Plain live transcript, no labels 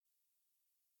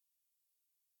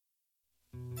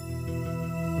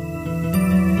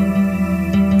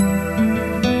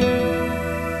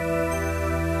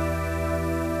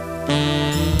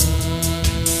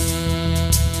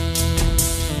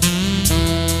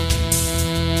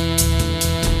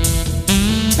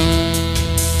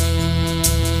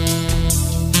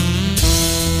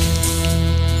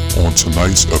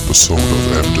tonight's episode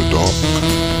of After Dark,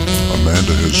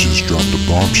 Amanda has just dropped a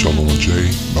bombshell on Jay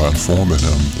by informing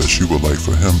him that she would like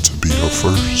for him to be her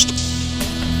first.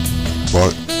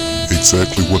 But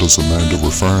exactly what is Amanda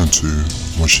referring to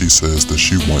when she says that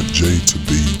she wants Jay to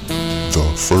be the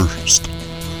first?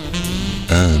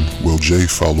 And will Jay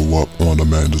follow up on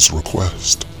Amanda's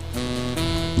request?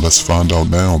 Let's find out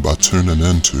now by tuning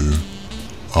into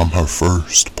I'm Her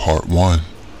First, Part 1,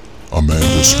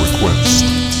 Amanda's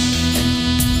Request.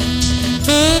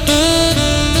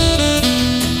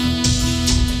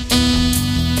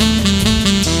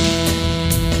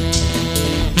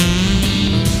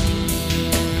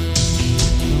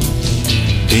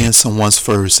 Being someone's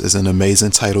first is an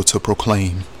amazing title to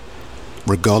proclaim.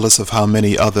 Regardless of how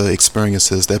many other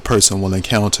experiences that person will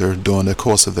encounter during the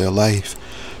course of their life,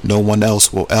 no one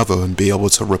else will ever be able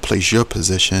to replace your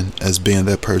position as being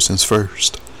that person's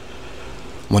first.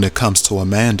 When it comes to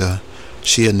Amanda,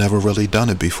 she had never really done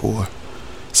it before.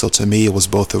 So to me, it was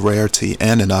both a rarity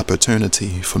and an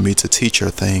opportunity for me to teach her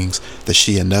things that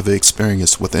she had never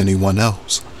experienced with anyone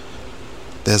else.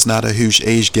 There's not a huge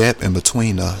age gap in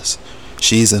between us.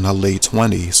 She's in her late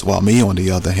 20s, while me, on the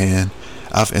other hand,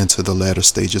 I've entered the latter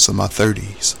stages of my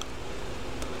 30s.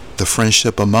 The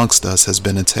friendship amongst us has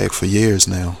been intact for years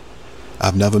now.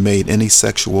 I've never made any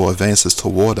sexual advances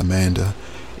toward Amanda,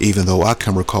 even though I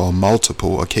can recall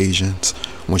multiple occasions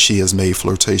when she has made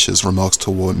flirtatious remarks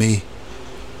toward me.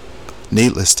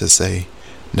 Needless to say,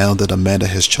 now that Amanda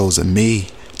has chosen me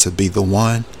to be the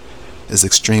one, it's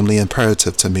extremely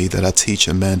imperative to me that I teach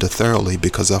Amanda thoroughly,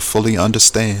 because I fully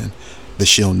understand that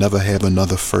she'll never have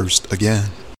another first again.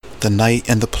 The night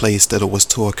and the place that it was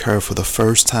to occur for the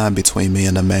first time between me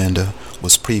and Amanda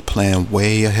was pre-planned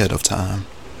way ahead of time.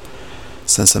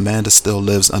 Since Amanda still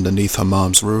lives underneath her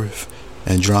mom's roof,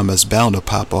 and drama is bound to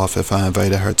pop off if I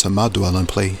invited her to my dwelling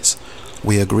place,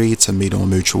 we agreed to meet on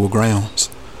mutual grounds.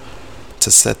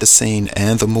 To set the scene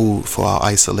and the mood for our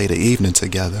isolated evening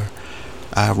together,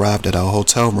 I arrived at our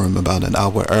hotel room about an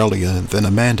hour earlier than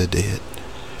Amanda did.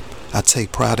 I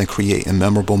take pride in creating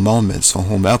memorable moments for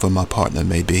whomever my partner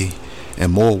may be,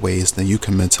 in more ways than you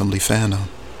can mentally fathom.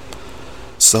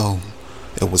 So,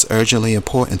 it was urgently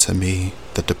important to me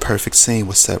that the perfect scene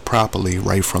was set properly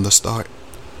right from the start.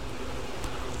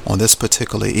 On this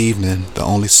particular evening, the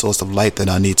only source of light that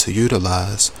I need to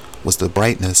utilize was the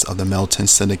brightness of the melting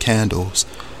scented candles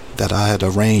that I had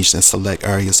arranged in select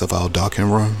areas of our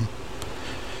darkened room.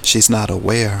 She's not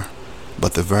aware,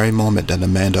 but the very moment that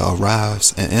Amanda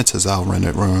arrives and enters our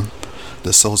rented room,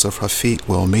 the soles of her feet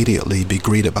will immediately be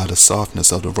greeted by the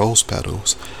softness of the rose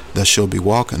petals that she'll be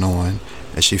walking on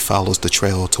as she follows the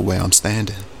trail to where I'm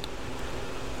standing.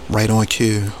 Right on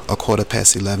cue,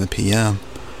 11:15 p.m.,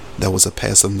 there was a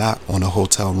passive knock on the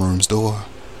hotel room's door.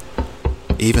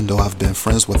 Even though I've been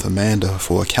friends with Amanda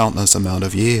for a countless amount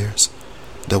of years,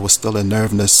 there was still a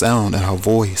nervous sound in her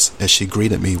voice as she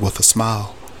greeted me with a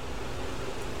smile.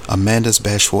 Amanda's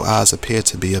bashful eyes appeared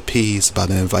to be appeased by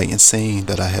the inviting scene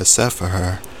that I had set for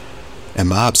her, and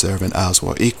my observant eyes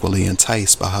were equally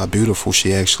enticed by how beautiful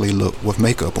she actually looked with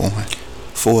makeup on.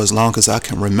 For as long as I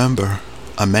can remember,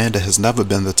 Amanda has never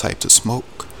been the type to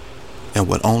smoke, and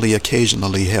would only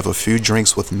occasionally have a few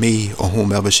drinks with me or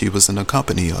whomever she was in the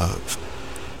company of.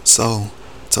 So,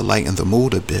 to lighten the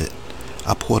mood a bit,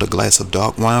 I poured a glass of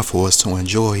dark wine for us to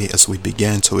enjoy as we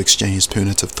began to exchange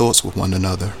punitive thoughts with one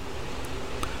another.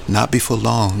 Not before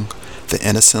long, the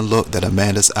innocent look that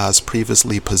Amanda's eyes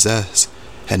previously possessed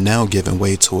had now given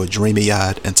way to a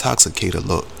dreamy-eyed, intoxicated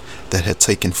look that had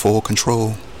taken full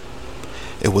control.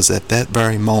 It was at that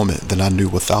very moment that I knew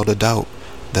without a doubt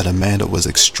that Amanda was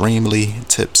extremely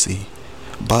tipsy,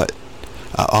 but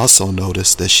I also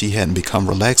noticed that she hadn't become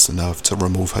relaxed enough to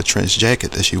remove her trench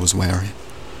jacket that she was wearing.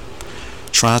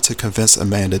 Trying to convince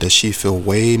Amanda that she'd feel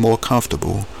way more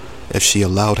comfortable if she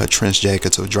allowed her trench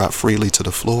jacket to drop freely to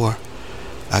the floor,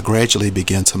 I gradually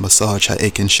began to massage her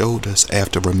aching shoulders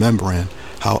after remembering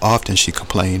how often she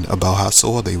complained about how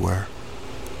sore they were.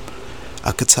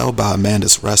 I could tell by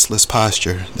Amanda's restless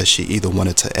posture that she either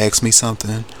wanted to ask me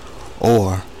something,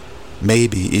 or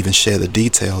maybe even share the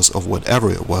details of whatever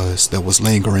it was that was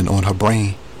lingering on her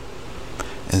brain.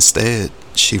 Instead,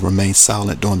 she remained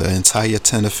silent during the entire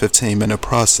 10 to 15 minute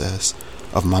process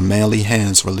of my manly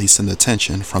hands releasing the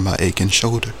tension from her aching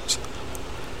shoulders.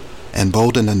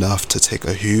 Emboldened enough to take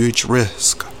a huge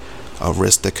risk, a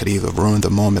risk that could either ruin the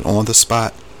moment on the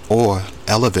spot or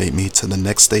elevate me to the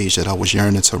next stage that I was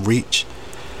yearning to reach,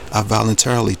 I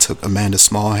voluntarily took Amanda's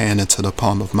small hand into the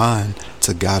palm of mine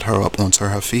to guide her up onto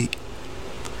her feet.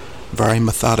 Very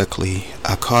methodically,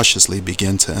 I cautiously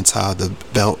began to untie the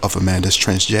belt of Amanda's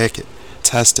trench jacket,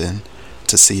 testing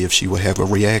to see if she would have a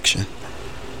reaction.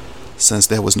 Since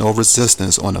there was no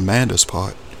resistance on Amanda's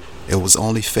part, it was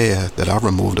only fair that I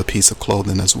removed a piece of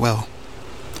clothing as well.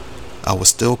 I was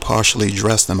still partially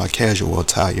dressed in my casual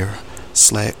attire,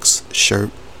 slacks,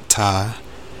 shirt, tie,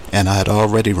 and I had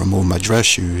already removed my dress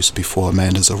shoes before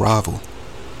Amanda's arrival.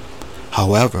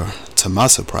 However, to my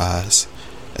surprise,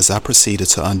 as I proceeded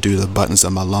to undo the buttons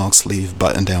of my long-sleeve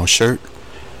button-down shirt,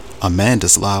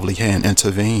 Amanda's lively hand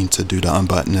intervened to do the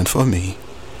unbuttoning for me.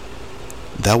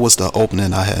 That was the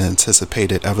opening I had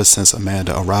anticipated ever since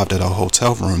Amanda arrived at our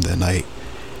hotel room that night,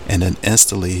 and it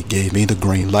instantly gave me the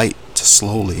green light to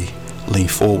slowly lean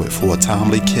forward for a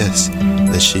timely kiss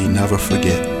that she'd never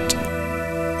forget.